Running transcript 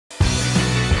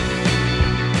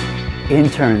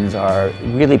Interns are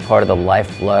really part of the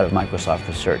lifeblood of Microsoft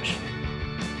Research.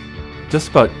 Just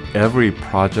about every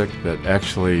project that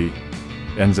actually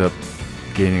ends up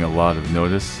gaining a lot of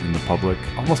notice in the public,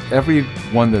 almost every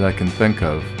one that I can think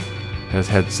of has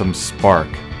had some spark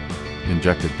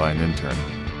injected by an intern.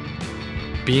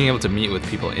 Being able to meet with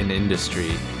people in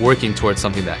industry, working towards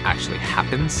something that actually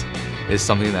happens, is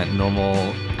something that normal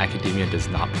academia does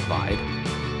not provide.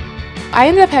 I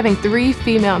ended up having 3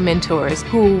 female mentors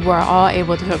who were all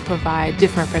able to provide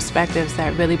different perspectives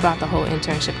that really brought the whole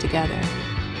internship together.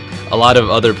 A lot of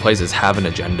other places have an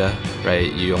agenda,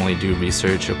 right? You only do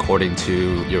research according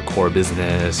to your core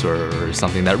business or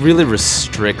something that really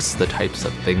restricts the types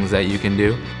of things that you can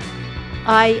do.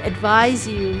 I advise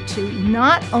you to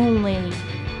not only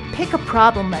pick a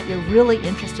problem that you're really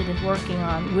interested in working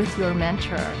on with your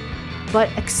mentor, but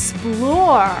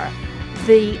explore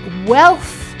the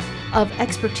wealth of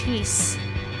expertise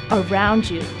around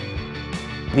you.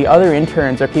 The other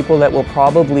interns are people that will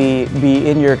probably be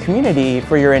in your community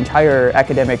for your entire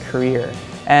academic career.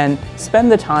 And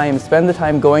spend the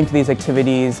time going to these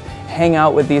activities, hang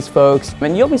out with these folks,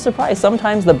 and you'll be surprised.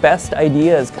 Sometimes the best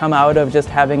ideas come out of just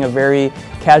having a very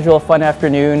casual, fun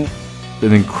afternoon.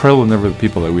 An incredible number of the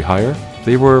people that we hire,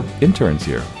 they were interns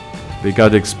here. They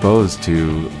got exposed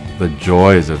to the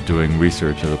joys of doing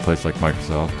research at a place like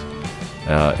Microsoft.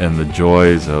 And the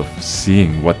joys of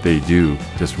seeing what they do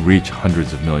just reach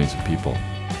hundreds of millions of people.